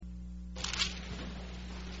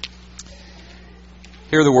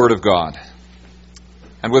Hear the word of God.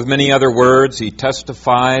 And with many other words he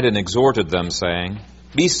testified and exhorted them, saying,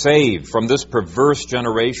 Be saved from this perverse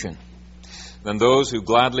generation. Then those who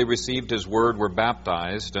gladly received his word were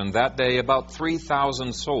baptized, and that day about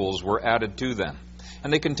 3,000 souls were added to them.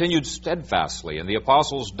 And they continued steadfastly in the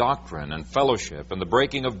apostles' doctrine and fellowship, and the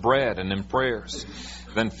breaking of bread and in prayers.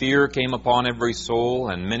 Then fear came upon every soul,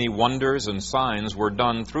 and many wonders and signs were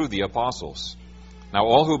done through the apostles. Now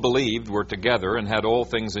all who believed were together and had all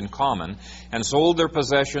things in common, and sold their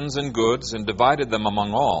possessions and goods, and divided them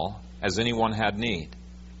among all, as anyone had need.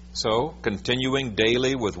 So, continuing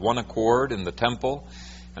daily with one accord in the temple,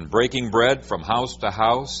 and breaking bread from house to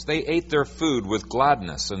house, they ate their food with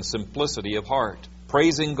gladness and simplicity of heart,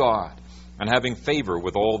 praising God, and having favor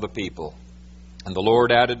with all the people. And the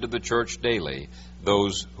Lord added to the church daily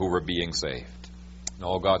those who were being saved. And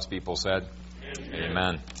all God's people said,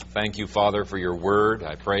 Amen. Thank you, Father, for your word.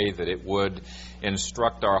 I pray that it would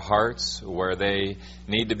instruct our hearts where they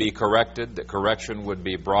need to be corrected, that correction would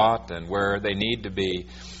be brought, and where they need to be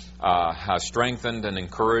strengthened and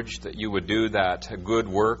encouraged, that you would do that good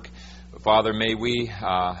work. Father, may we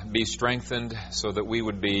be strengthened so that we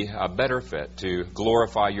would be a better fit to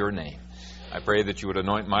glorify your name. I pray that you would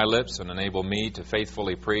anoint my lips and enable me to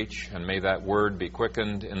faithfully preach, and may that word be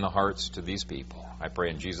quickened in the hearts to these people. I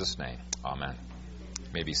pray in Jesus' name. Amen. You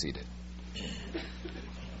may be seated.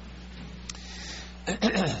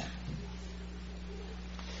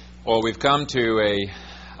 Well, we've come to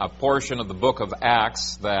a portion of the book of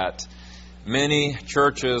Acts that many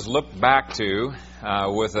churches look back to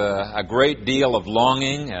with a great deal of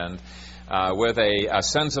longing and with a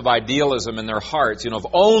sense of idealism in their hearts. You know, if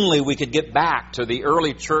only we could get back to the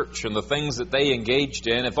early church and the things that they engaged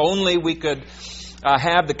in, if only we could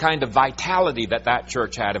have the kind of vitality that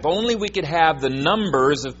church had, if only we could have the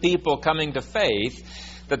numbers of people coming to faith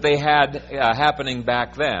that they had happening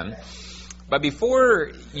back then. But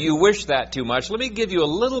before you wish that too much, let me give you a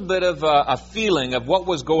little bit of a feeling of what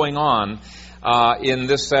was going on in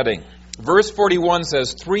this setting. Verse 41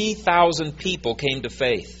 says, 3,000 people came to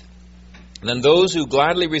faith. And then those who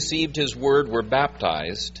gladly received his word were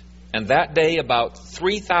baptized, and that day about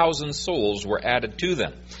 3,000 souls were added to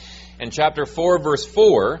them. In chapter 4, verse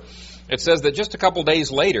 4, it says that just a couple days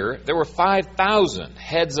later, there were 5,000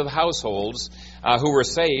 heads of households who were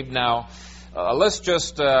saved. Now, let's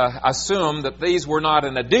just assume that these were not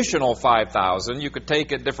an additional 5,000. You could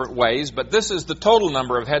take it different ways, but this is the total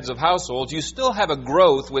number of heads of households. You still have a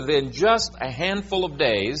growth within just a handful of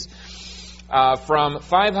days from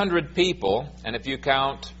 500 people, and if you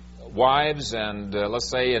count wives and let's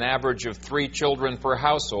say an average of 3 children per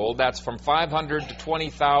household, that's from 500 to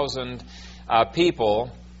 20,000 people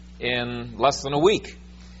in less than a week.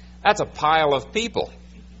 That's a pile of people.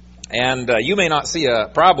 And you may not see a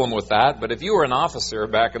problem with that, but if you were an officer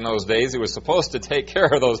back in those days who was supposed to take care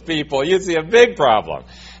of those people, you'd see a big problem.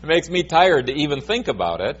 It makes me tired to even think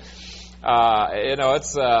about it.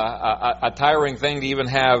 It's a tiring thing to even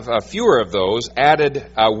have fewer of those added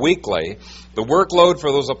weekly. The workload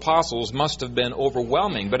for those apostles must have been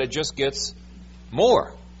overwhelming, but it just gets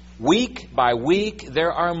more. Week by week,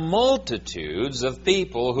 there are multitudes of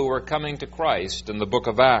people who are coming to Christ in the book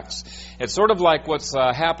of Acts. It's sort of like what's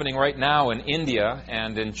happening right now in India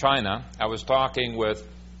and in China. I was talking with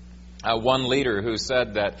one leader who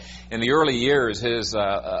said that in the early years, his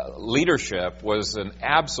leadership was an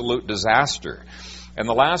absolute disaster. In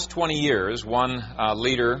the last 20 years, one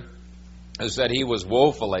leader said he was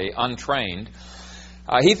woefully untrained.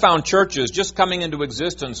 He found churches just coming into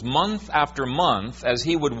existence month after month as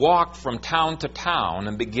he would walk from town to town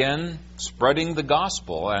and begin spreading the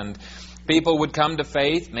gospel. And people would come to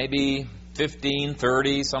faith, maybe 15,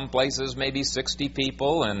 30, some places maybe 60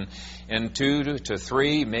 people, and in 2 to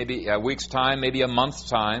 3, maybe a week's time, maybe a month's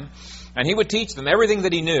time. And he would teach them everything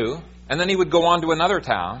that he knew, and then he would go on to another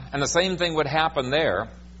town, and the same thing would happen there.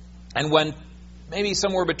 And when maybe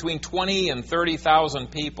somewhere between 20 and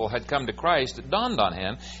 30,000 people had come to Christ, it dawned on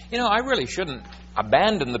him, I really shouldn't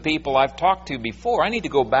abandon the people I've talked to before. I need to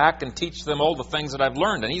go back and teach them all the things that I've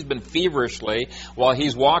learned. And he's been feverishly, while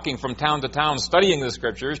he's walking from town to town, studying the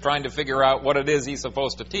Scriptures, trying to figure out what it is he's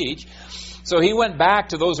supposed to teach. So he went back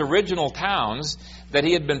to those original towns that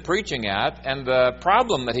he had been preaching at, and the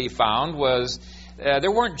problem that he found was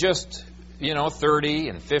there weren't just 30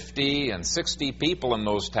 and 50 and 60 people in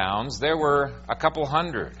those towns. There were a couple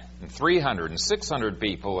hundred, and 300 and 600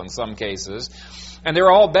 people in some cases. And they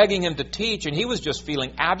were all begging him to teach, and he was just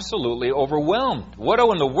feeling absolutely overwhelmed. What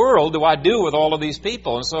in the world do I do with all of these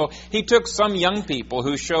people? And so he took some young people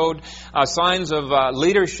who showed signs of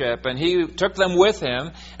leadership, and he took them with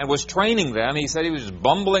him and was training them. He said he was just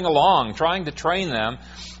bumbling along, trying to train them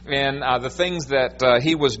in the things that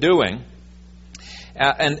he was doing.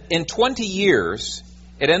 And in 20 years,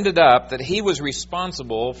 it ended up that he was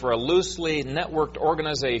responsible for a loosely networked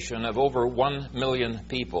organization of over 1 million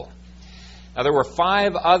people. Now, there were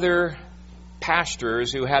 5 other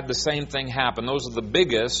pastors who had the same thing happen. Those are the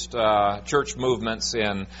biggest church movements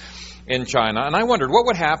in China. And I wondered what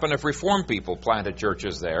would happen if Reformed people planted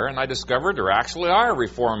churches there. And I discovered there actually are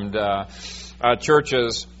Reformed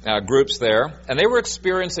churches, groups there. And they were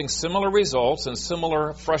experiencing similar results and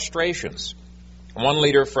similar frustrations. One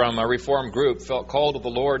leader from a Reformed group felt called of the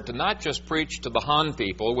Lord to not just preach to the Han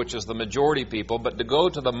people, which is the majority people, but to go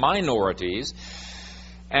to the minorities.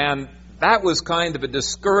 And that was kind of a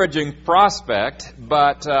discouraging prospect,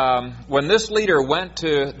 but when this leader went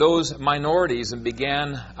to those minorities and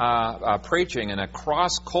began preaching in a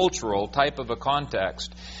cross-cultural type of a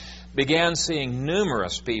context, began seeing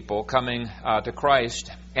numerous people coming to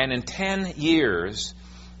Christ, and in 10 years,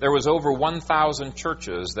 there was over 1,000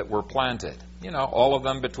 churches that were planted. You know, all of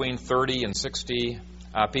them between 30 and 60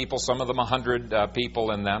 people, some of them 100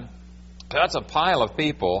 people in them. That's a pile of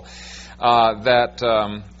people that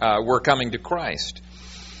were coming to Christ.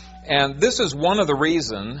 And this is one of the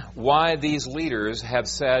reasons why these leaders have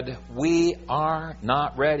said, we are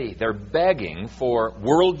not ready. They're begging for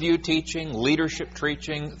worldview teaching, leadership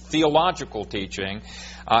teaching, theological teaching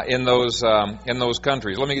in those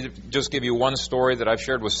countries. Let me just give you one story that I've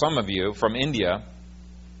shared with some of you from India.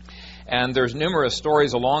 And there's numerous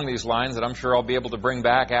stories along these lines that I'm sure I'll be able to bring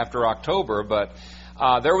back after October, but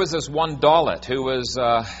there was this one Dalit who was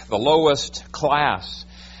the lowest class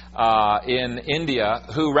in India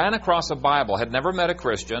who ran across a Bible, had never met a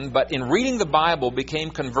Christian, but in reading the Bible became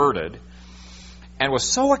converted and was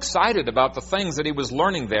so excited about the things that he was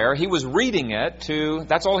learning there. He was reading it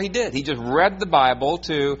that's all he did. He just read the Bible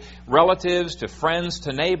to relatives, to friends,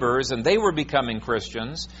 to neighbors, and they were becoming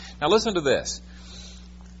Christians. Now listen to this.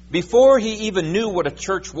 Before he even knew what a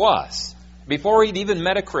church was, before he'd even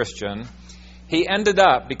met a Christian, he ended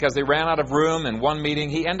up, because they ran out of room in one meeting,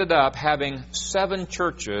 he ended up having 7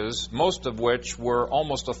 churches, most of which were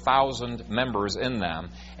almost 1,000 members in them.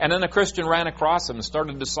 And then a Christian ran across him and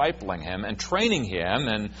started discipling him and training him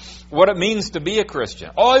and what it means to be a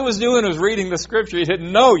Christian. All he was doing was reading the Scripture. He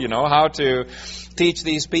didn't know, how to teach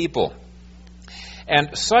these people.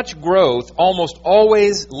 And such growth almost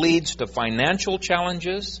always leads to financial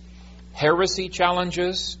challenges, heresy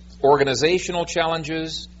challenges, organizational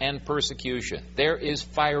challenges, and persecution. There is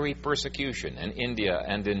fiery persecution in India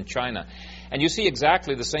and in China. And you see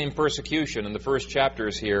exactly the same persecution in the first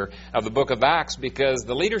chapters here of the book of Acts because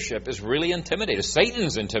the leadership is really intimidated.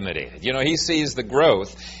 Satan's intimidated. He sees the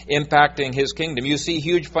growth impacting his kingdom. You see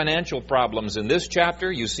huge financial problems in this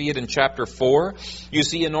chapter. You see it in chapter 4. You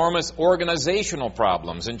see enormous organizational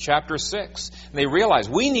problems in chapter 6. And they realize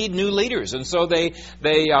we need new leaders. And so they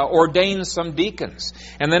ordain some deacons.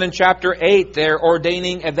 And then in chapter 8, they're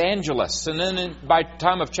ordaining evangelists. And then by the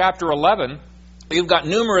time of chapter 11, you've got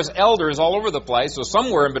numerous elders all over the place, so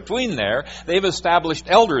somewhere in between there, they've established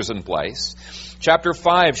elders in place. Chapter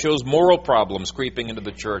 5 shows moral problems creeping into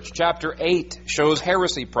the church. Chapter 8 shows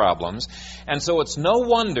heresy problems. And so it's no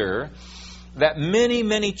wonder that many,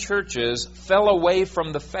 many churches fell away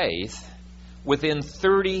from the faith within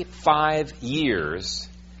 35 years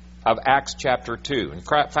of Acts chapter 2. In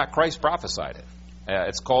fact, Christ prophesied it.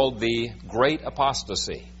 It's called the Great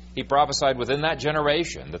Apostasy. He prophesied within that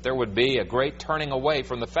generation that there would be a great turning away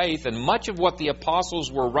from the faith, and much of what the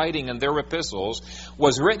apostles were writing in their epistles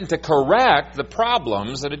was written to correct the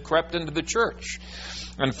problems that had crept into the church.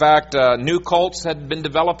 In fact, new cults had been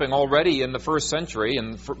developing already in the first century.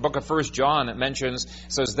 In the book of 1 John, it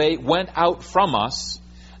says, they went out from us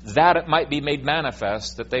that it might be made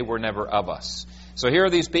manifest that they were never of us. So here are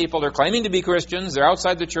these people, they're claiming to be Christians, they're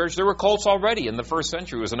outside the church. There were cults already in the first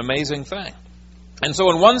century. It was an amazing thing. And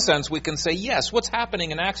so in one sense, we can say, yes, what's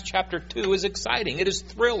happening in Acts chapter 2 is exciting. It is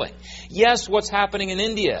thrilling. Yes, what's happening in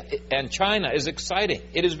India and China is exciting.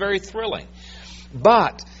 It is very thrilling.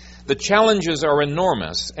 But the challenges are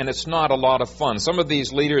enormous, and it's not a lot of fun. Some of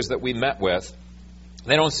these leaders that we met with,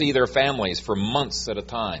 they don't see their families for months at a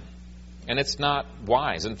time. And it's not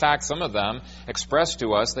wise. In fact, some of them expressed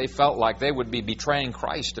to us they felt like they would be betraying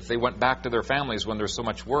Christ if they went back to their families when there's so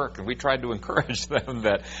much work. And we tried to encourage them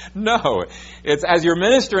that, no, it's as you're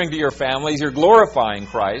ministering to your families, you're glorifying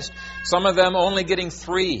Christ. Some of them only getting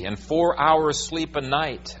 3 and 4 hours sleep a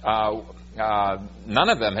night. None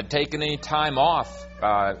of them had taken any time off.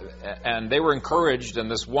 And they were encouraged. And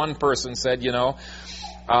this one person said,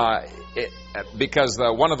 because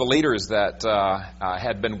one of the leaders that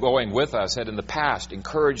had been going with us had in the past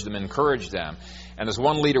encouraged them. And this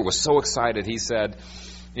one leader was so excited, he said,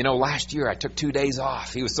 last year I took 2 days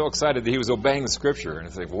off. He was so excited that he was obeying the Scripture. And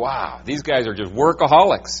it's like, wow, these guys are just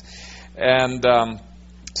workaholics. And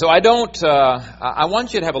so I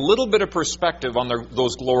want you to have a little bit of perspective on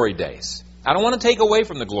those glory days. I don't want to take away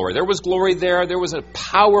from the glory. There was glory there. There was a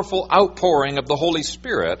powerful outpouring of the Holy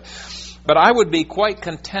Spirit. But I would be quite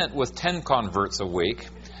content with 10 converts a week.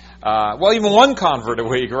 Even 1 convert a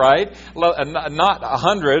week, right? Not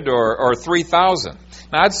 100 or 3,000.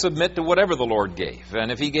 Now, I'd submit to whatever the Lord gave.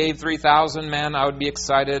 And if He gave 3,000, man, I would be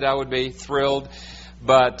excited. I would be thrilled.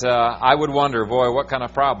 But I would wonder, boy, what kind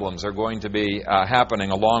of problems are going to be happening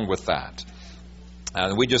along with that.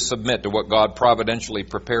 And we just submit to what God providentially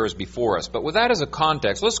prepares before us. But with that as a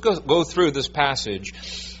context, let's go through this passage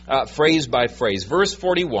phrase by phrase. Verse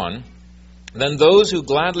 41, then those who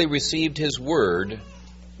gladly received His word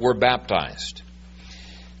were baptized.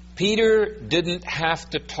 Peter didn't have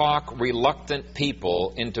to talk reluctant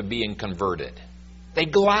people into being converted. They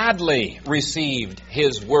gladly received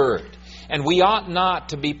His word. And we ought not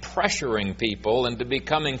to be pressuring people into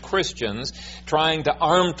becoming Christians, trying to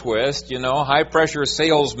arm twist, high-pressure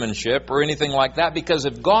salesmanship or anything like that. Because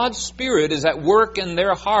if God's Spirit is at work in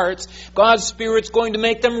their hearts, God's Spirit's going to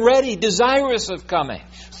make them ready, desirous of coming,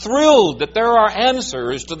 thrilled that there are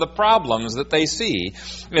answers to the problems that they see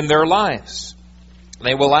in their lives.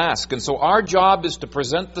 They will ask. And so our job is to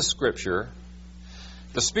present the Scripture.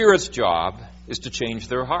 The Spirit's job is to change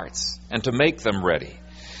their hearts and to make them ready.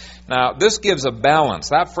 Now, this gives a balance.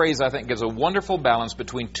 That phrase, I think, gives a wonderful balance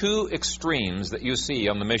between 2 extremes that you see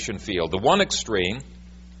on the mission field. The one extreme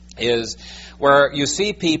is where you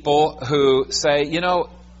see people who say,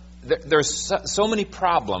 there's so many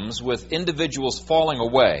problems with individuals falling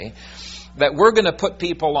away that we're going to put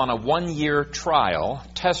people on a 1-year trial,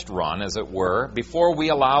 test run, as it were, before we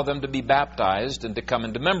allow them to be baptized and to come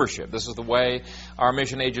into membership. This is the way our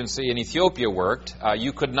mission agency in Ethiopia worked.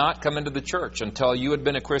 You could not come into the church until you had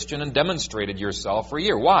been a Christian and demonstrated yourself for a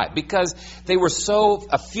year. Why? Because they were so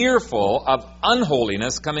fearful of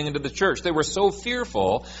unholiness coming into the church. They were so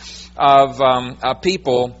fearful of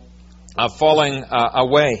people falling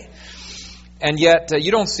away. And yet,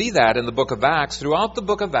 you don't see that in the book of Acts. Throughout the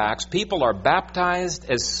book of Acts, people are baptized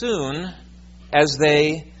as soon as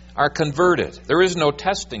they are converted. There is no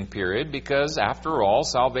testing period because, after all,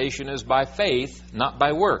 salvation is by faith, not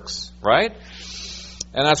by works, right?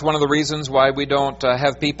 And that's one of the reasons why we don't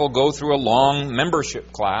have people go through a long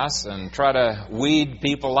membership class and try to weed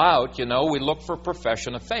people out. We look for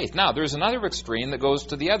profession of faith. Now, there's another extreme that goes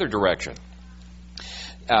to the other direction.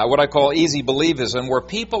 What I call easy believism, where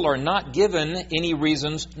people are not given any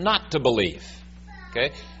reasons not to believe.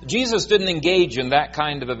 Okay? Jesus didn't engage in that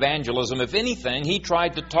kind of evangelism. If anything, He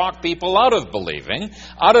tried to talk people out of believing,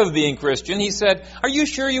 out of being Christian. He said, are you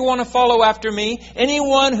sure you want to follow after me?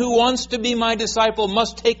 Anyone who wants to be my disciple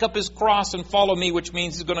must take up his cross and follow me, which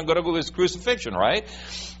means he's going to go to his crucifixion, right?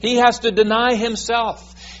 He has to deny himself.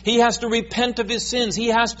 He has to repent of his sins. He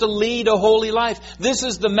has to lead a holy life. This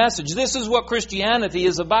is the message. This is what Christianity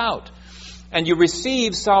is about. And you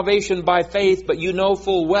receive salvation by faith, but you know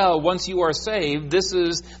full well once you are saved, this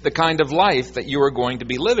is the kind of life that you are going to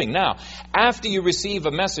be living. Now, after you receive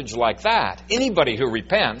a message like that, anybody who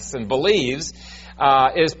repents and believes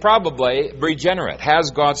is probably regenerate, has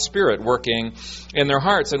God's Spirit working in their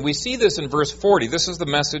hearts. And we see this in verse 40. This is the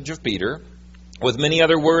message of Peter. With many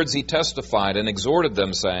other words he testified and exhorted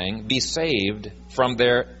them, saying, be saved from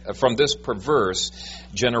this perverse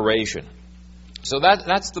generation. So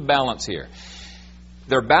that's the balance here.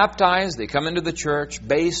 They're baptized, they come into the church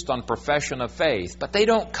based on profession of faith, but they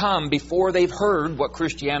don't come before they've heard what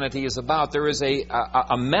Christianity is about. There is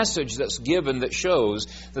a message that's given that shows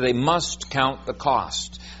that they must count the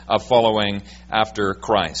cost of following after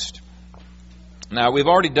Christ. Now, we've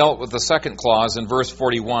already dealt with the second clause in verse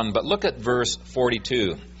 41, but look at verse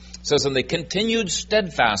 42. It says, and they continued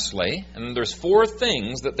steadfastly, and there's 4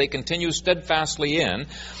 things that they continue steadfastly in.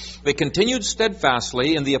 They continued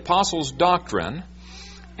steadfastly in the apostles' doctrine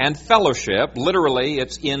and fellowship. Literally,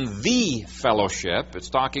 it's in the fellowship. It's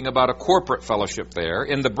talking about a corporate fellowship there.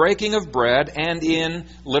 In the breaking of bread, and in,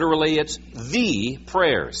 literally, it's the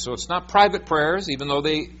prayers. So it's not private prayers, even though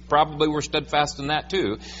they probably were steadfast in that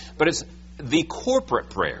too, but it's the corporate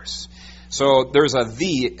prayers. So there's a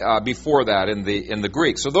the before that in the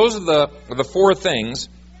Greek. So those are the four things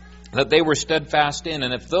that they were steadfast in.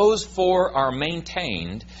 And if those four are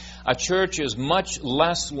maintained, a church is much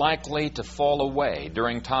less likely to fall away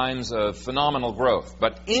during times of phenomenal growth.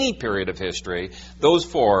 But any period of history, those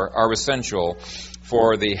four are essential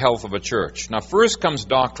for the health of a church. Now, first comes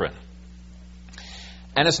doctrine.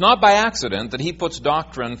 And it's not by accident that he puts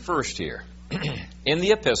doctrine first here. In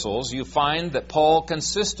the epistles, you find that Paul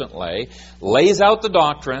consistently lays out the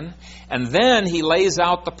doctrine, and then he lays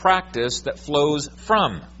out the practice that flows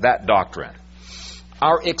from that doctrine.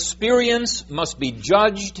 Our experience must be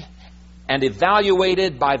judged and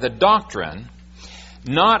evaluated by the doctrine,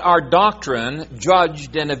 not our doctrine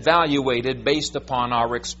judged and evaluated based upon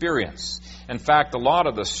our experience. In fact, a lot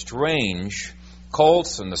of the strange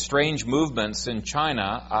cults and the strange movements in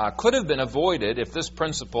China could have been avoided if this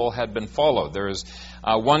principle had been followed. There's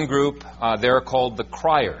one group there called the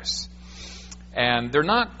Criers. And they're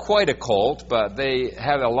not quite a cult, but they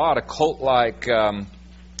have a lot of cult-like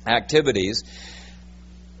activities.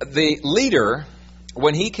 The leader,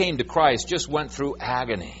 when he came to Christ, just went through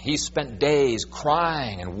agony. He spent days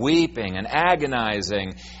crying and weeping and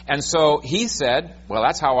agonizing. And so he said, well,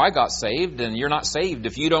 that's how I got saved, and you're not saved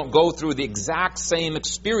if you don't go through the exact same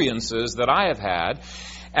experiences that I have had.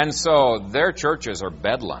 And so their churches are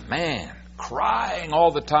bedlam. Man, crying all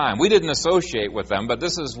the time. We didn't associate with them, but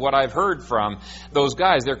this is what I've heard from those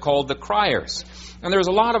guys. They're called the Criers. And there's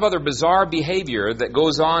a lot of other bizarre behavior that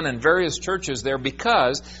goes on in various churches there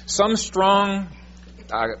because some strong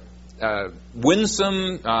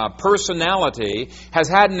winsome personality has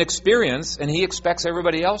had an experience, and he expects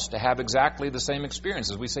everybody else to have exactly the same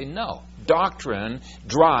experience. As we say, no. Doctrine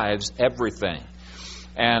drives everything.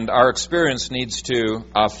 And our experience needs to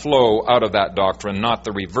flow out of that doctrine, not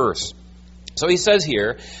the reverse. So he says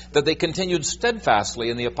here that they continued steadfastly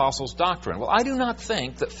in the apostles' doctrine. Well, I do not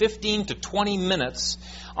think that 15 to 20 minutes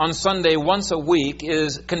on Sunday once a week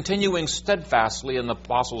is continuing steadfastly in the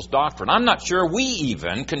apostles' doctrine. I'm not sure we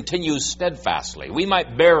even continue steadfastly. We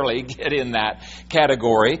might barely get in that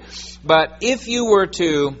category. But if you were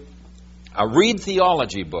to read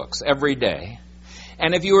theology books every day,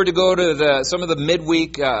 and if you were to go to some of the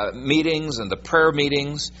midweek meetings and the prayer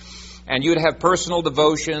meetings, and you'd have personal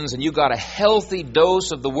devotions, and you got a healthy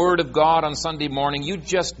dose of the Word of God on Sunday morning, you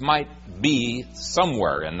just might be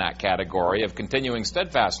somewhere in that category of continuing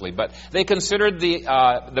steadfastly. But they considered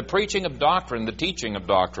the preaching of doctrine, the teaching of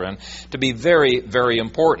doctrine, to be very, very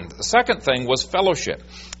important. The second thing was fellowship,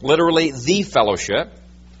 literally the fellowship,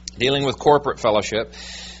 dealing with corporate fellowship.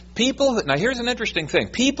 Now here's an interesting thing.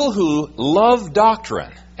 People who love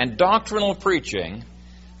doctrine and doctrinal preaching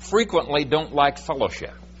frequently don't like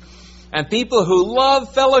fellowship. And people who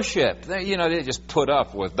love fellowship, they just put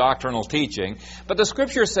up with doctrinal teaching. But the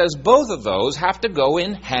Scripture says both of those have to go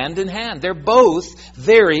in hand. They're both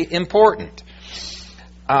very important.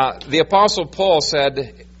 The Apostle Paul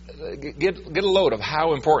said, get a load of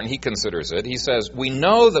how important he considers it. He says, we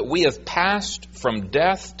know that we have passed from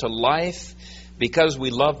death to life because we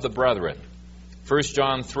love the brethren. 1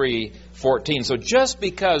 John 3:14. So just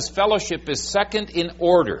because fellowship is second in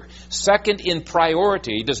order, second in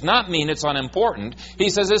priority, does not mean it's unimportant. He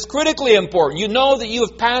says it's critically important. You know that you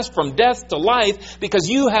have passed from death to life because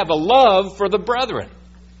you have a love for the brethren.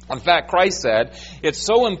 In fact, Christ said, it's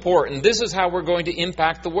so important, this is how we're going to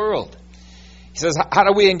impact the world. He says, how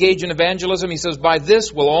do we engage in evangelism? He says, by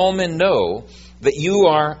this will all men know that you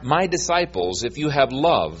are my disciples if you have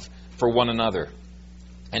love for one another.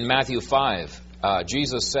 In Matthew 5,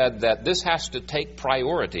 Jesus said that this has to take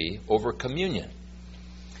priority over communion.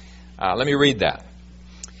 Let me read that.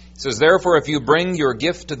 It says, therefore, if you bring your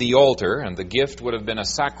gift to the altar, and the gift would have been a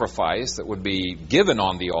sacrifice that would be given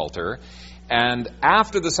on the altar, and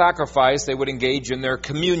after the sacrifice, they would engage in their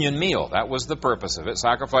communion meal. That was the purpose of it,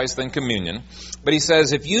 sacrifice, then communion. But he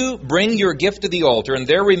says, if you bring your gift to the altar, and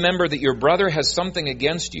there remember that your brother has something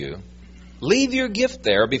against you, leave your gift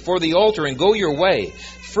there before the altar and go your way.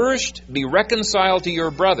 First, be reconciled to your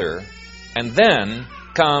brother, and then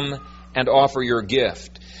come and offer your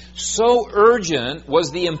gift. So urgent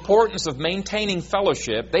was the importance of maintaining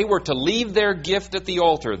fellowship, they were to leave their gift at the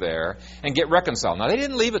altar there and get reconciled. Now, they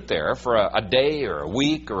didn't leave it there for a day or a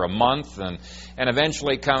week or a month and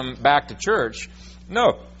eventually come back to church.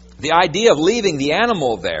 No, the idea of leaving the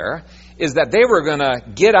animal there is that they were going to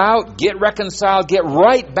get out, get reconciled, get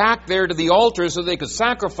right back there to the altar so they could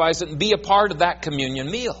sacrifice it and be a part of that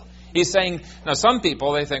communion meal. He's saying, now some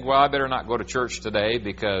people, they think, well, I better not go to church today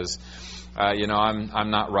because,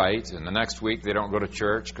 I'm not right. And the next week they don't go to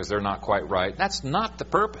church because they're not quite right. That's not the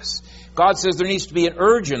purpose. God says there needs to be an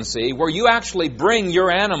urgency where you actually bring your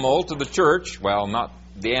animal to the church. Well, not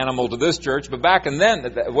the animal to this church, but back then,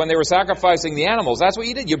 when they were sacrificing the animals, that's what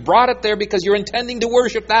you did. You brought it there because you're intending to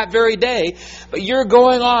worship that very day, but you're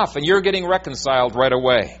going off and you're getting reconciled right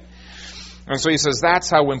away. And so he says that's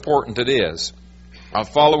how important it is. A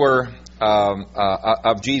follower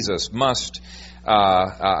of Jesus must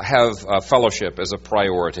have fellowship as a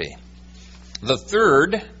priority. The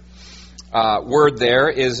third word there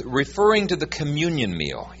is referring to the communion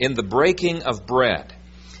meal in the breaking of bread.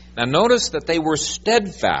 Now notice that they were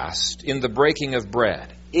steadfast in the breaking of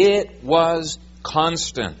bread. It was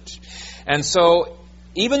constant. And so,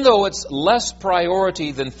 even though it's less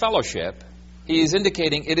priority than fellowship, he is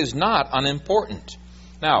indicating it is not unimportant.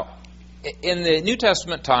 Now, in the New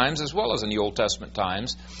Testament times, as well as in the Old Testament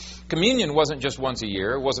times, communion wasn't just once a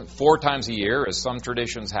year. It wasn't 4 times a year, as some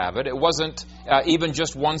traditions have it. It wasn't even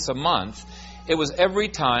just once a month. It was every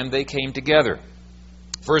time they came together.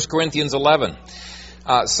 1 Corinthians 11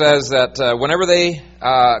 says that whenever they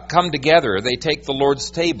come together, they take the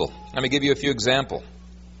Lord's table. Let me give you a few examples.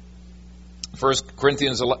 1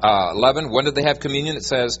 Corinthians 11, when did they have communion? It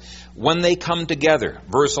says, when they come together.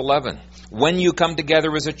 Verse 11. When you come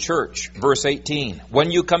together as a church. Verse 18.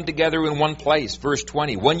 When you come together in one place. Verse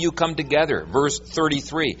 20. When you come together. Verse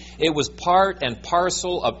 33. It was part and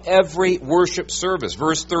parcel of every worship service.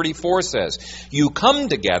 Verse 34 says, you come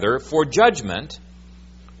together for judgment.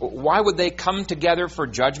 Why would they come together for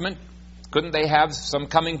judgment? Couldn't they have some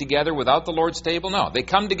coming together without the Lord's table? No, they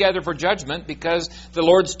come together for judgment because the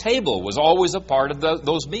Lord's table was always a part of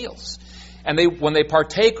those meals. And when they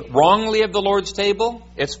partake wrongly of the Lord's table,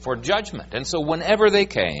 it's for judgment. And so whenever they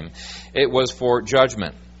came, it was for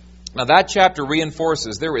judgment. Now that chapter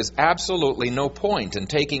reinforces there is absolutely no point in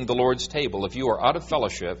taking the Lord's table if you are out of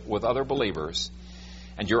fellowship with other believers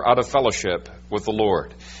and you're out of fellowship with the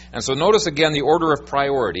Lord. And so notice again the order of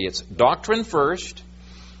priority. It's doctrine first,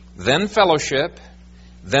 then fellowship,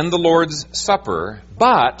 then the Lord's Supper,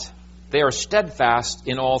 but they are steadfast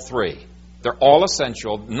in all three. They're all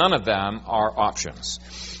essential. None of them are options.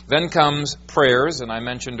 Then comes prayers, and I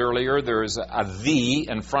mentioned earlier there's a "the"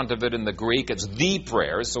 in front of it in the Greek. It's the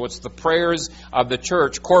prayers, so it's the prayers of the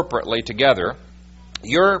church corporately together.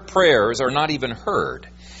 Your prayers are not even heard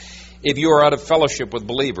if you are out of fellowship with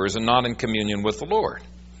believers and not in communion with the Lord.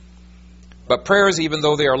 But prayers, even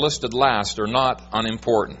though they are listed last, are not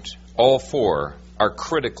unimportant. All 4 are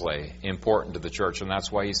critically important to the church, and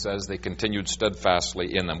that's why he says they continued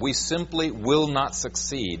steadfastly in them. We simply will not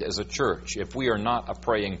succeed as a church if we are not a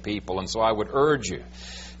praying people, and so I would urge you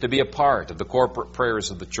to be a part of the corporate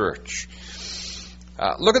prayers of the church.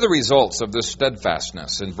 Look at the results of this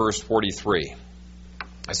steadfastness in verse 43.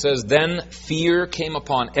 It says, then fear came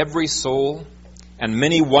upon every soul, and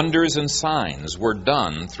many wonders and signs were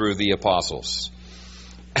done through the apostles.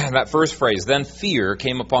 That first phrase, then fear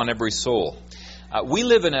came upon every soul. We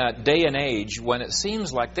live in a day and age when it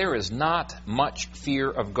seems like there is not much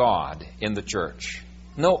fear of God in the church.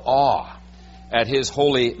 No awe at His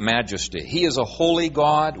holy majesty. He is a holy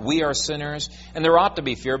God. We are sinners. And there ought to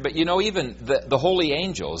be fear. But even the holy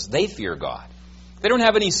angels, they fear God. They don't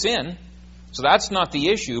have any sin. So that's not the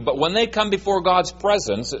issue. But when they come before God's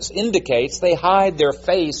presence, it indicates they hide their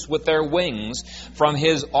face with their wings from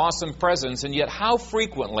His awesome presence. And yet how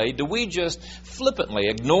frequently do we just flippantly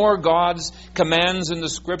ignore God's commands in the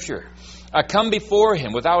Scripture? Come before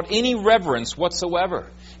Him without any reverence whatsoever.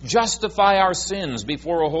 Justify our sins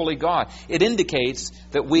before a holy God. It indicates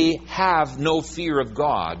that we have no fear of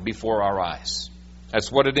God before our eyes.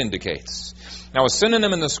 That's what it indicates. Now, a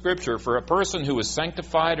synonym in the Scripture for a person who is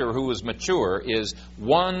sanctified or who is mature is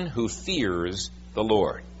one who fears the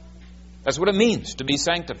Lord. That's what it means to be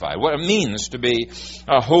sanctified, what it means to be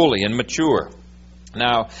holy and mature.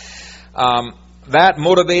 Now, that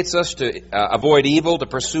motivates us to avoid evil, to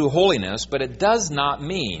pursue holiness, but it does not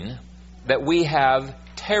mean that we have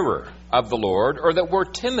terror of the Lord or that we're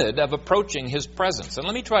timid of approaching His presence. And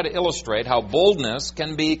let me try to illustrate how boldness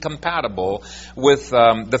can be compatible with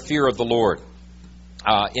the fear of the Lord.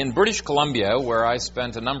 In British Columbia, where I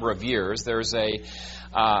spent a number of years, there's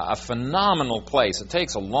a phenomenal place. It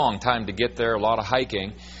takes a long time to get there, a lot of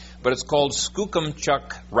hiking, but it's called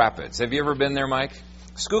Skookumchuck Rapids. Have you ever been there, Mike?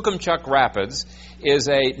 Skookumchuck Rapids is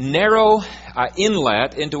a narrow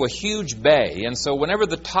inlet into a huge bay, and so whenever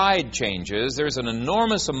the tide changes, there's an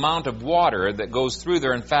enormous amount of water that goes through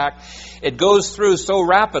there. In fact, it goes through so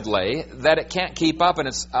rapidly that it can't keep up, and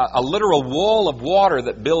it's a literal wall of water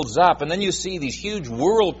that builds up, and then you see these huge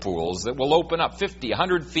whirlpools that will open up 50,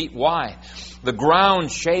 100 feet wide. The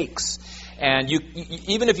ground shakes. And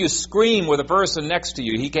even if you scream with a person next to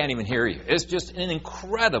you, he can't even hear you. It's just an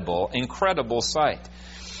incredible, incredible sight.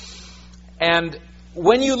 And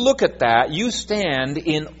when you look at that, you stand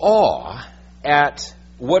in awe at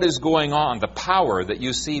what is going on, the power that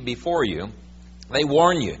you see before you. They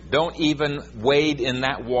warn you, don't even wade in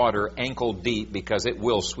that water ankle deep because it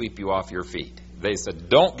will sweep you off your feet. They said,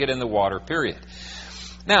 don't get in the water, period.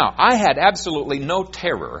 Now, I had absolutely no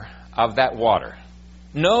terror of that water.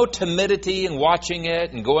 No timidity in watching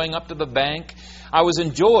it and going up to the bank. I was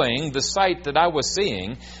enjoying the sight that I was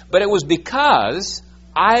seeing, but it was because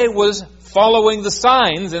I was following the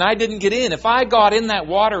signs and I didn't get in. If I got in that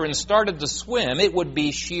water and started to swim, it would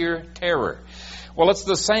be sheer terror. Well, it's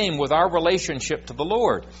the same with our relationship to the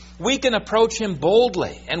Lord. We can approach Him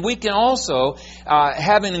boldly, and we can also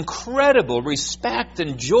have an incredible respect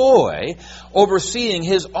and joy over seeing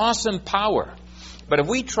His awesome power. But if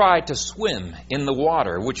we try to swim in the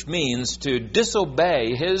water, which means to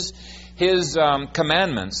disobey His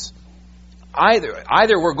commandments,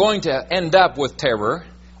 either we're going to end up with terror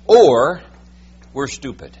or we're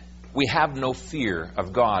stupid. We have no fear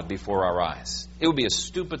of God before our eyes. It would be a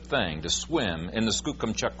stupid thing to swim in the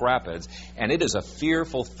Skookumchuck Rapids, and it is a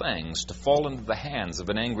fearful thing to fall into the hands of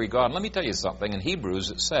an angry God. And let me tell you something. In Hebrews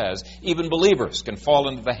it says even believers can fall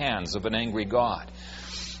into the hands of an angry God.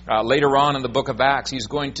 Later on in the book of Acts, he's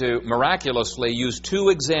going to miraculously use two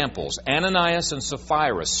examples, Ananias and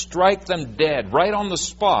Sapphira, strike them dead right on the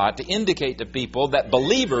spot to indicate to people that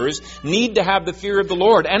believers need to have the fear of the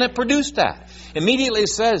Lord. And it produced that. Immediately it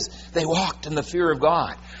says they walked in the fear of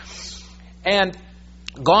God. And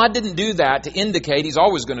God didn't do that to indicate He's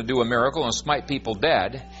always going to do a miracle and smite people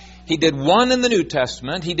dead. He did one in the New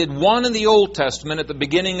Testament. He did one in the Old Testament at the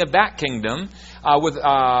beginning of that kingdom with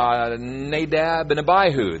Nadab and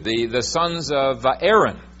Abihu, the sons of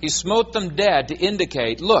Aaron. He smote them dead to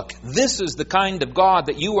indicate, look, this is the kind of God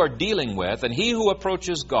that you are dealing with, and he who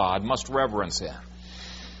approaches God must reverence Him.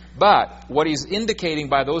 But what he's indicating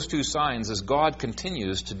by those two signs is God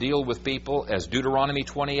continues to deal with people, as Deuteronomy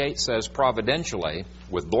 28 says, providentially,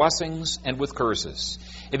 with blessings and with curses.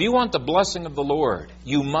 If you want the blessing of the Lord,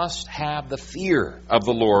 you must have the fear of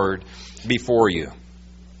the Lord before you.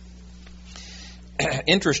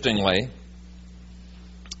 Interestingly,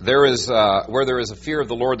 where there is a fear of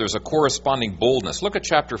the Lord, there's a corresponding boldness. Look at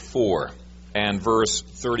chapter 4 and verse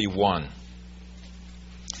 31.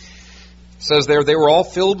 It says there, they were all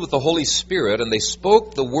filled with the Holy Spirit, and they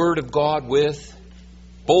spoke the word of God with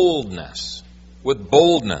boldness. With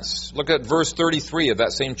boldness. Look at verse 33 of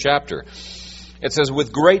that same chapter. It says,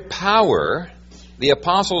 with great power the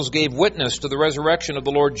apostles gave witness to the resurrection of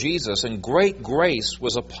the Lord Jesus, and great grace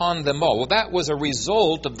was upon them all. Well, that was a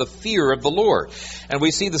result of the fear of the Lord. And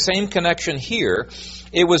we see the same connection here.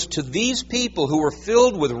 It was to these people who were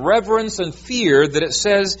filled with reverence and fear that it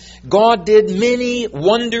says God did many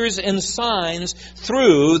wonders and signs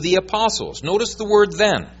through the apostles. Notice the word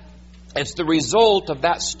then. It's the result of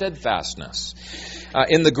that steadfastness.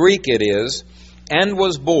 In the Greek it is, and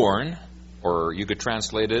was born, or you could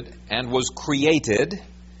translate it, and was created,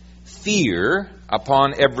 fear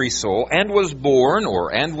upon every soul, and was born,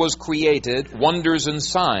 or and was created, wonders and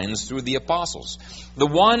signs through the apostles. The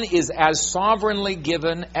one is as sovereignly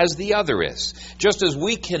given as the other is. Just as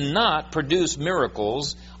we cannot produce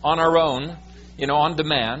miracles on our own, on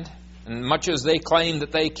demand, and much as they claim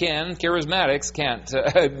that they can, charismatics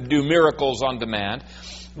can't do miracles on demand.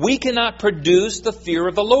 We cannot produce the fear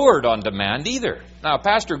of the Lord on demand either. Now,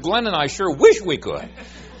 Pastor Glenn and I sure wish we could.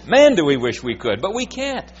 Man, do we wish we could, but we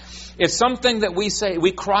can't. It's something that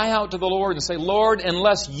we cry out to the Lord and say, Lord,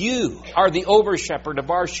 unless you are the over-shepherd of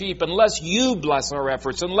our sheep, unless you bless our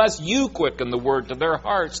efforts, unless you quicken the word to their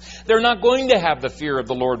hearts, they're not going to have the fear of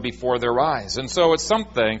the Lord before their eyes. And so it's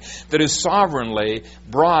something that is sovereignly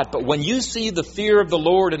brought. But when you see the fear of the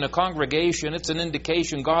Lord in a congregation, it's an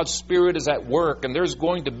indication God's Spirit is at work, and there's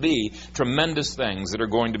going to be tremendous things that are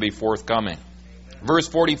going to be forthcoming. Verse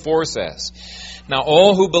 44 says, now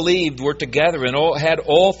all who believed were together and all had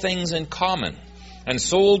all things in common, and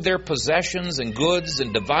sold their possessions and goods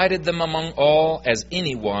and divided them among all as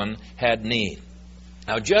anyone had need.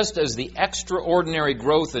 Now, just as the extraordinary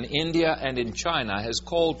growth in India and in China has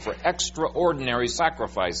called for extraordinary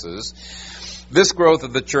sacrifices, This growth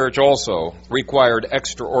of the church also required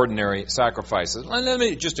extraordinary sacrifices. And let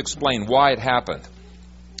me just explain why it happened.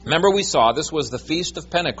 Remember, we saw this was the Feast of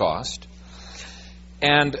Pentecost,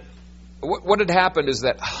 and what had happened is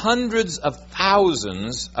that hundreds of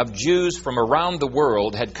thousands of Jews from around the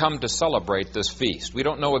world had come to celebrate this feast. We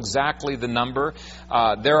don't know exactly the number.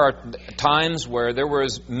 There are times where there were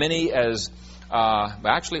as many as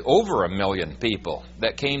actually over 1 million people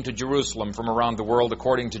that came to Jerusalem from around the world,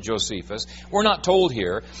 according to Josephus. We're not told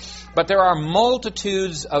here, but there are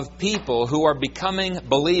multitudes of people who are becoming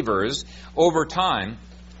believers over time.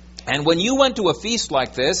 And when you went to a feast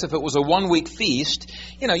like this, if it was a 1-week feast,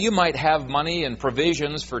 you might have money and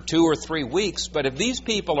provisions for 2 or 3 weeks. But if these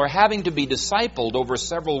people are having to be discipled over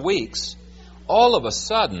several weeks, all of a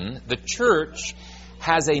sudden, the church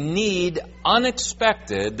has a need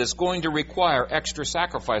unexpected that's going to require extra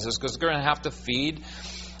sacrifices, because they're going to have to feed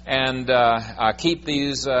and keep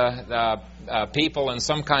these people in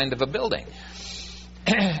some kind of a building.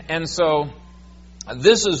 And so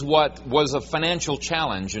this is what was a financial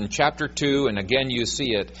challenge in chapter 2, and again you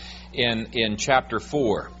see it in chapter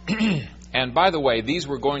 4. And by the way, these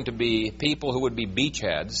were going to be people who would be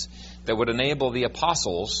beachheads that would enable the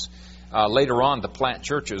apostles later on to plant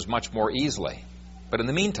churches much more easily. But in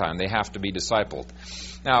the meantime, they have to be discipled.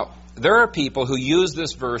 Now, there are people who use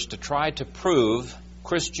this verse to try to prove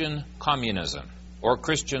Christian communism or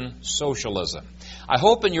Christian socialism. I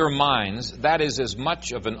hope in your minds that is as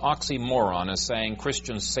much of an oxymoron as saying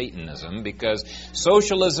Christian Satanism, because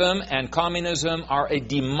socialism and communism are a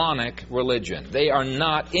demonic religion. They are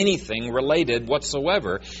not anything related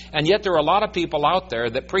whatsoever, and yet there are a lot of people out there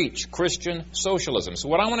that preach Christian socialism. So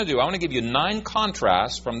what I want to do, I want to give you 9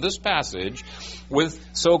 contrasts from this passage with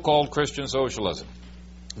so-called Christian socialism.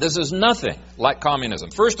 This is nothing like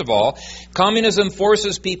communism. First of all, communism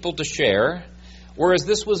forces people to share, whereas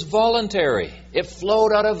this was voluntary. It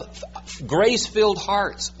flowed out of grace-filled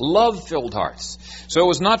hearts, love-filled hearts. So it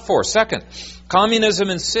was not forced. Second, communism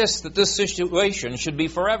insists that this situation should be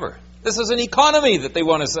forever. This is an economy that they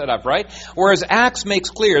want to set up, right? Whereas Acts makes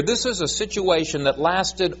clear this is a situation that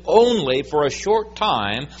lasted only for a short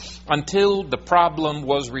time until the problem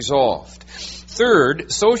was resolved.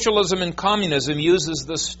 Third, socialism and communism uses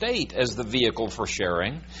the state as the vehicle for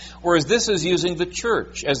sharing, whereas this is using the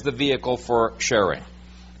church as the vehicle for sharing,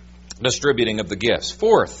 distributing of the gifts.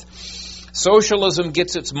 Fourth, socialism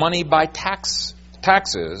gets its money by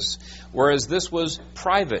taxes, whereas this was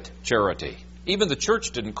private charity. Even the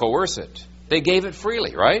church didn't coerce it. They gave it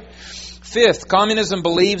freely, right? Fifth, communism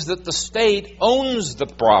believes that the state owns the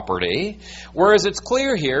property, whereas it's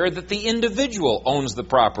clear here that the individual owns the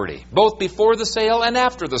property, both before the sale and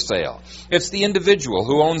after the sale. It's the individual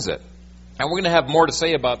who owns it. And we're going to have more to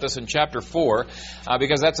say about this in chapter 4,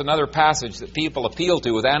 because that's another passage that people appeal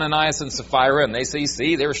to with Ananias and Sapphira, and they say,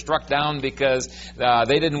 see, they were struck down because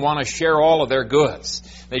they didn't want to share all of their goods.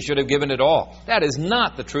 They should have given it all. That is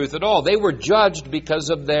not the truth at all. They were judged because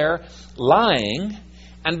of their lying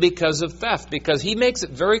and because of theft, because he makes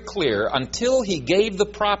it very clear, until he gave the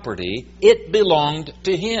property, it belonged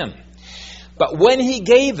to him. But when he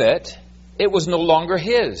gave it, it was no longer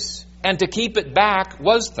his. And to keep it back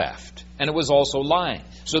was theft, and it was also lying.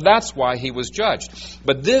 So that's why he was judged.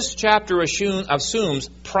 But this chapter assumes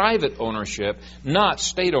private ownership, not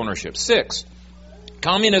state ownership. 6,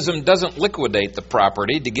 communism doesn't liquidate the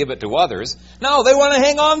property to give it to others. No, they want to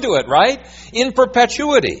hang on to it, right? In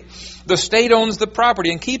perpetuity. The state owns the property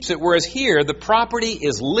and keeps it, whereas here the property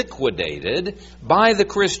is liquidated by the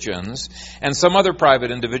Christians and some other private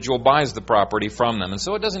individual buys the property from them. And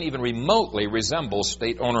so it doesn't even remotely resemble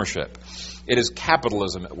state ownership. It is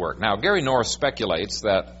capitalism at work. Now, Gary Norris speculates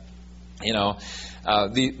that,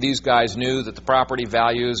 these guys knew that the property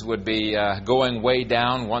values would be going way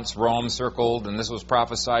down once Rome circled, and this was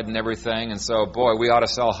prophesied and everything. And so, boy, we ought to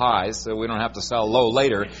sell high so we don't have to sell low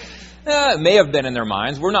later. It may have been in their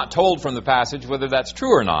minds. We're not told from the passage whether that's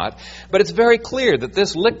true or not. But it's very clear that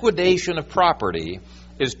this liquidation of property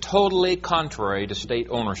is totally contrary to state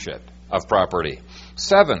ownership of property.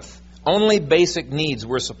 7th, only basic needs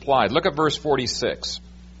were supplied. Look at verse 46.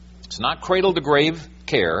 It's not cradle-to-grave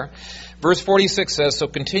care. Verse 46 says, so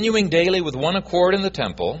continuing daily with one accord in the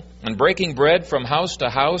temple, and breaking bread from house to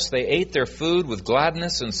house, they ate their food with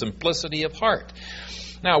gladness and simplicity of heart.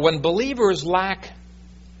 Now, when believers lack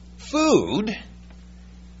food,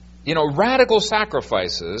 radical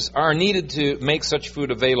sacrifices are needed to make such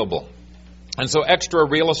food available. And so extra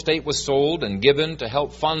real estate was sold and given to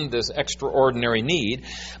help fund this extraordinary need.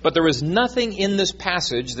 But there is nothing in this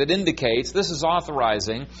passage that indicates this is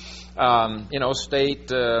authorizing,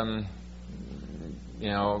 state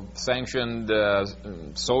sanctioned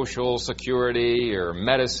Social Security or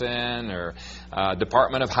medicine or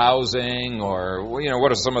Department of Housing or,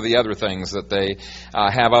 what are some of the other things that they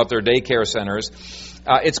have out there, daycare centers.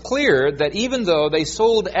 It's clear that even though they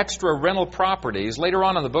sold extra rental properties, later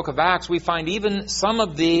on in the book of Acts, we find even some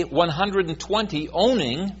of the 120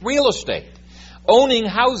 owning real estate, owning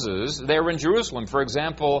houses there in Jerusalem. For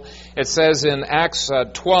example, it says in Acts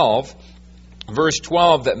 12, verse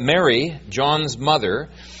 12, that Mary, John's mother,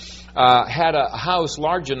 had a house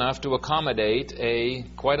large enough to accommodate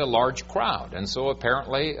quite a large crowd, and so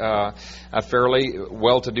apparently a fairly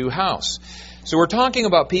well-to-do house. So we're talking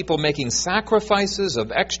about people making sacrifices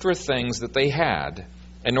of extra things that they had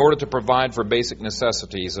in order to provide for basic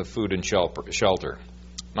necessities of food and shelter,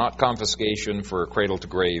 not confiscation for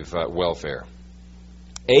cradle-to-grave welfare.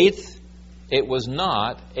 Eighth, it was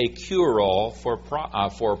not a cure-all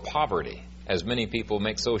for poverty, as many people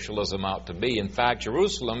make socialism out to be. In fact,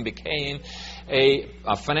 Jerusalem became a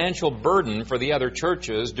financial burden for the other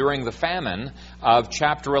churches during the famine of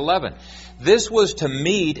chapter 11. This was to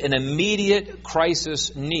meet an immediate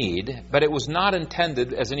crisis need, but it was not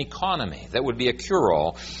intended as an economy that would be a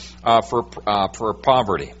cure-all for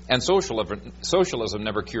poverty. And socialism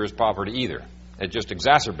never cures poverty either. It just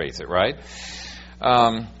exacerbates it, right?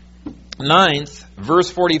 Ninth, verse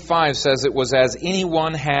 45 says it was as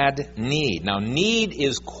anyone had need. Now, need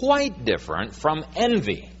is quite different from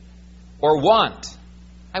envy or want.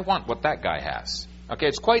 I want what that guy has. Okay,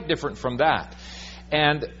 it's quite different from that.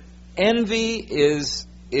 And envy is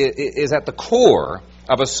at the core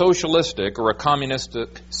of a socialistic or a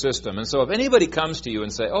communistic system. And so if anybody comes to you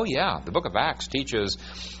and say, oh yeah, the book of Acts teaches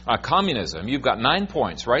communism, you've got 9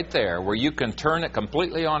 points right there where you can turn it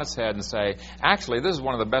completely on its head and say, actually, this is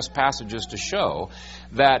one of the best passages to show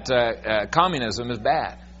that communism is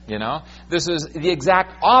bad. This is the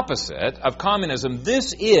exact opposite of communism.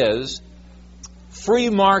 This is free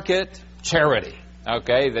market charity,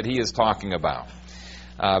 okay, that he is talking about.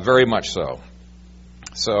 Very much so.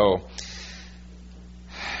 So,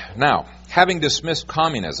 now, having dismissed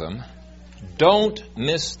communism, don't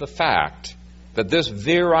miss the fact that this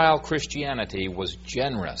virile Christianity was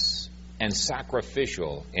generous and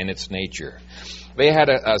sacrificial in its nature. They had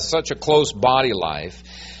such a close body life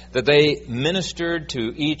that they ministered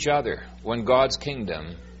to each other when God's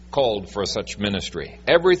kingdom called for such ministry.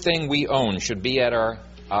 Everything we own should be at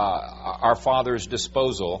our Father's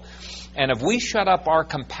disposal. And if we shut up our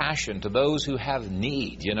compassion to those who have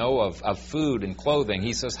need, of food and clothing,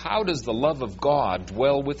 he says, how does the love of God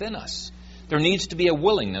dwell within us? There needs to be a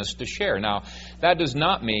willingness to share. Now, that does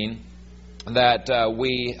not mean that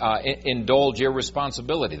we indulge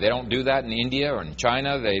irresponsibility. They don't do that in India or in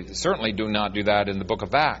China. They certainly do not do that in the book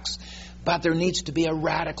of Acts. But there needs to be a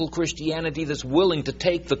radical Christianity that's willing to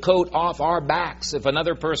take the coat off our backs if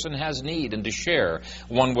another person has need and to share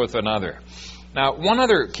one with another. Now, one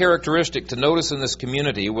other characteristic to notice in this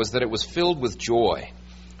community was that it was filled with joy.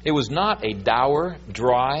 It was not a dour,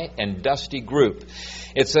 dry, and dusty group.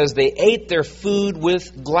 It says they ate their food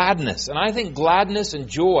with gladness. And I think gladness and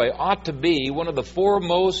joy ought to be one of the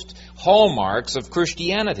foremost hallmarks of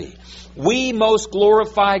Christianity. We most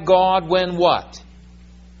glorify God when what?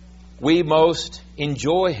 We most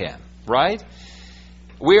enjoy Him, right?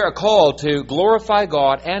 We are called to glorify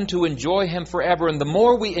God and to enjoy Him forever. And the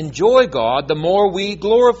more we enjoy God, the more we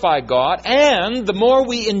glorify God. And the more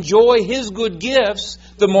we enjoy His good gifts,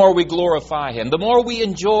 the more we glorify Him. The more we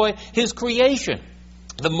enjoy His creation,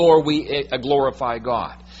 the more we glorify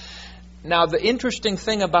God. Now, the interesting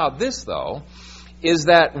thing about this, though, is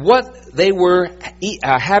that what they were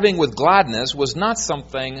having with gladness was not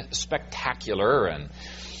something spectacular and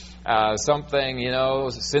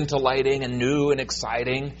something, scintillating and new and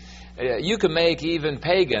exciting. You can make even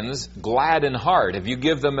pagans glad in heart if you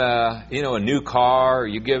give them a new car, or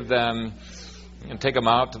you give them, take them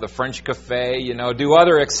out to the French cafe, do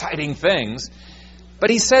other exciting things.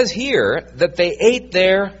 But he says here that they ate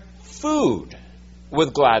their food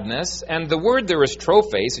with gladness, and the word there is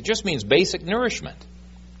trophes. It just means basic nourishment.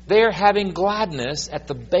 They are having gladness at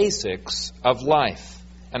the basics of life.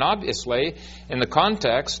 And obviously, in the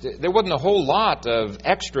context, there wasn't a whole lot of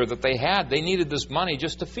extra that they had. They needed this money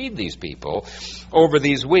just to feed these people over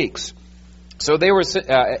these weeks. So they were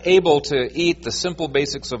able to eat the simple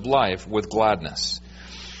basics of life with gladness.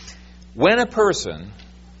 When a person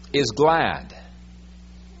is glad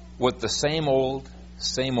with the same old,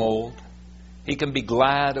 he can be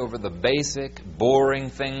glad over the basic, boring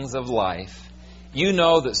things of life, you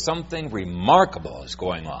know that something remarkable is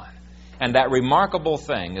going on. And that remarkable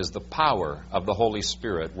thing is the power of the Holy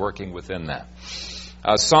Spirit working within them.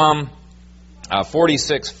 Psalm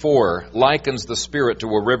 46:4 likens the Spirit to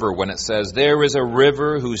a river when it says, "There is a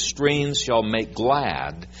river whose streams shall make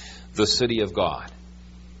glad the city of God."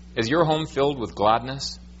 Is your home filled with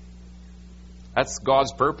gladness? That's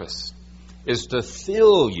God's purpose, is to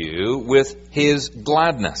fill you with His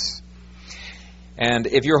gladness. And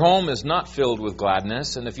if your home is not filled with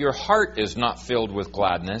gladness, and if your heart is not filled with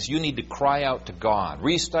gladness, you need to cry out to God.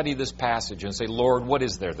 Restudy this passage and say, "Lord, what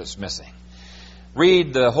is there that's missing?"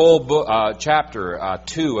 Read the whole book, chapter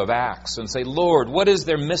 2 of Acts and say, "Lord, what is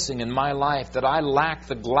there missing in my life that I lack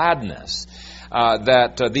the gladness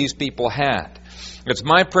that these people had?" It's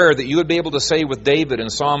my prayer that you would be able to say with David in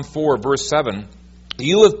Psalm 4, verse 7,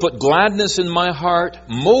 "You have put gladness in my heart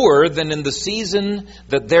more than in the season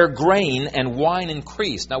that their grain and wine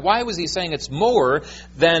increased." Now, why was he saying it's more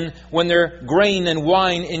than when their grain and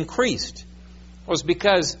wine increased? It was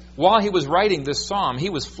because while he was writing this psalm, he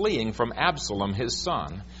was fleeing from Absalom, his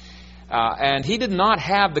son. And he did not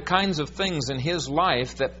have the kinds of things in his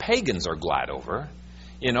life that pagans are glad over.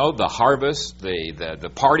 You know, the harvest,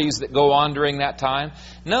 the parties that go on during that time.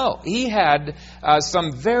 No, he had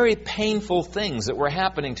some very painful things that were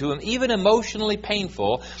happening to him, even emotionally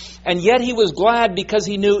painful. And yet he was glad because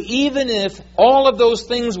he knew even if all of those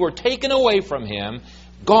things were taken away from him,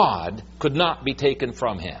 God could not be taken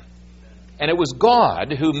from him. And it was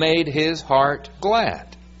God who made his heart glad.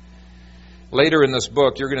 Later in this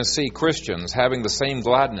book, you're going to see Christians having the same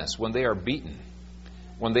gladness when they are beaten,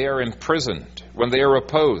 when they are imprisoned, when they are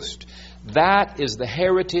opposed. That is the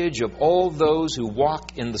heritage of all those who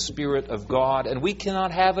walk in the Spirit of God, and we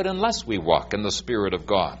cannot have it unless we walk in the Spirit of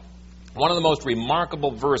God. One of the most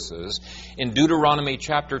remarkable verses in Deuteronomy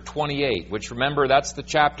chapter 28, which, remember, that's the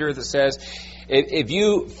chapter that says, if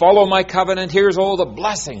you follow my covenant, here's all the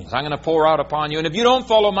blessings I'm going to pour out upon you. And if you don't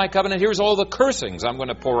follow my covenant, here's all the cursings I'm going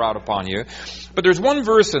to pour out upon you. But there's one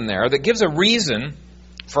verse in there that gives a reason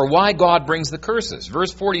for why God brings the curses.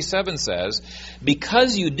 Verse 47 says,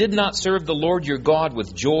 "Because you did not serve the Lord your God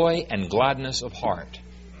with joy and gladness of heart."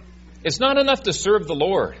 It's not enough to serve the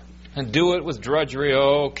Lord and do it with drudgery.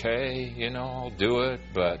 Okay, I'll do it,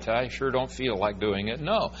 but I sure don't feel like doing it.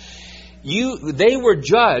 No. They were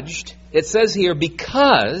judged, it says here,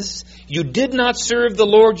 because you did not serve the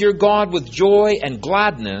Lord your God with joy and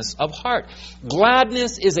gladness of heart.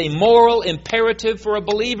 Gladness is a moral imperative for a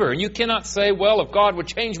believer. And you cannot say, well, if God would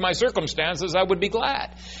change my circumstances, I would be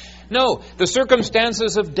glad. No, the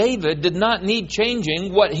circumstances of David did not need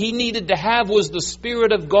changing. What he needed to have was the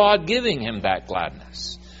Spirit of God giving him that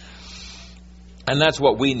gladness. And that's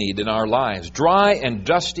what we need in our lives. Dry and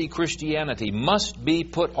dusty Christianity must be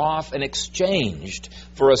put off and exchanged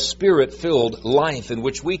for a Spirit-filled life in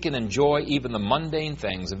which we can enjoy even the mundane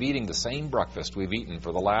things of eating the same breakfast we've eaten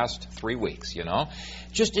for the last 3 weeks,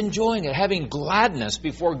 Just enjoying it, having gladness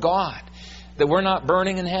before God, that we're not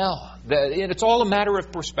burning in hell. It's all a matter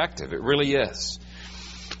of perspective. It really is.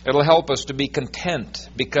 It'll help us to be content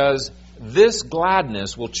because this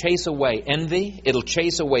gladness will chase away envy. It'll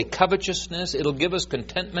chase away covetousness. It'll give us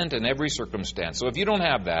contentment in every circumstance. So if you don't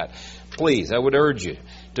have that, please, I would urge you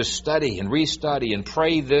to study and restudy and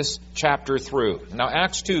pray this chapter through. Now,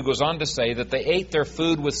 Acts 2 goes on to say that they ate their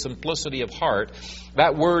food with simplicity of heart.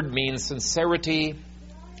 That word means sincerity,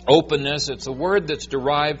 openness. It's a word that's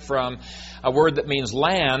derived from a word that means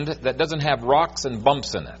land that doesn't have rocks and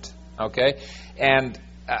bumps in it. Okay? And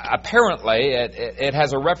apparently, it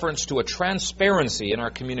has a reference to a transparency in our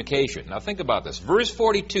communication. Now, think about this. Verse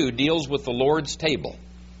 42 deals with the Lord's table,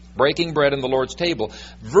 breaking bread in the Lord's table.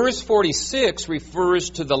 Verse 46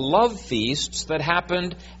 refers to the love feasts that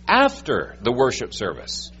happened after the worship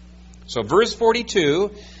service. So, verse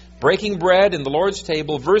 42, breaking bread in the Lord's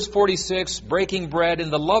table. Verse 46, breaking bread in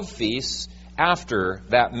the love feasts after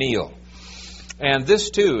that meal. And this,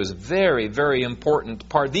 too, is a very, very important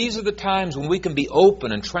part. These are the times when we can be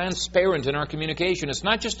open and transparent in our communication. It's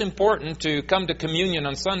not just important to come to communion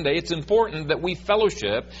on Sunday. It's important that we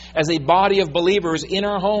fellowship as a body of believers in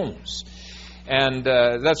our homes. And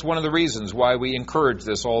that's one of the reasons why we encourage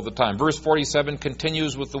this all the time. Verse 47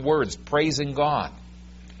 continues with the words, praising God.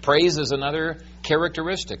 Praise is another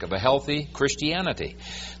characteristic of a healthy Christianity.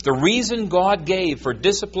 The reason God gave for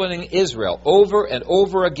disciplining Israel over and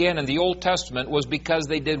over again in the Old Testament was because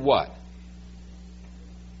they did what?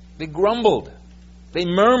 They grumbled. They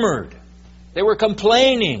murmured. They were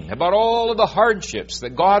complaining about all of the hardships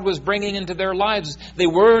that God was bringing into their lives. They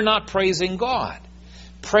were not praising God.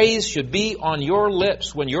 Praise should be on your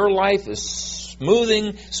lips when your life is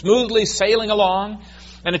smoothly sailing along.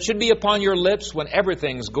 And it should be upon your lips when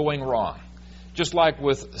everything's going wrong. Just like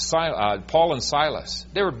with Paul and Silas.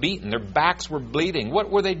 They were beaten. Their backs were bleeding.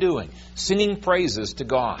 What were they doing? Singing praises to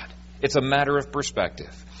God. It's a matter of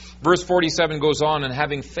perspective. Verse 47 goes on, and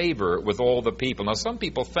having favor with all the people. Now, some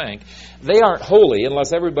people think they aren't holy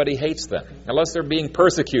unless everybody hates them, unless they're being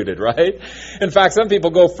persecuted, right? In fact, some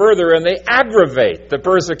people go further and they aggravate the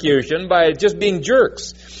persecution by just being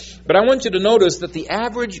jerks. But I want you to notice that the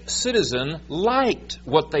average citizen liked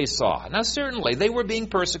what they saw. Now, certainly, they were being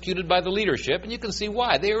persecuted by the leadership, and you can see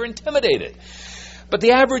why. They were intimidated. But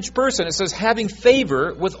the average person, it says, having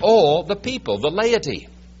favor with all the people, the laity.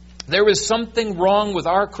 There is something wrong with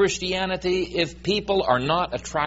our Christianity if people are not attracted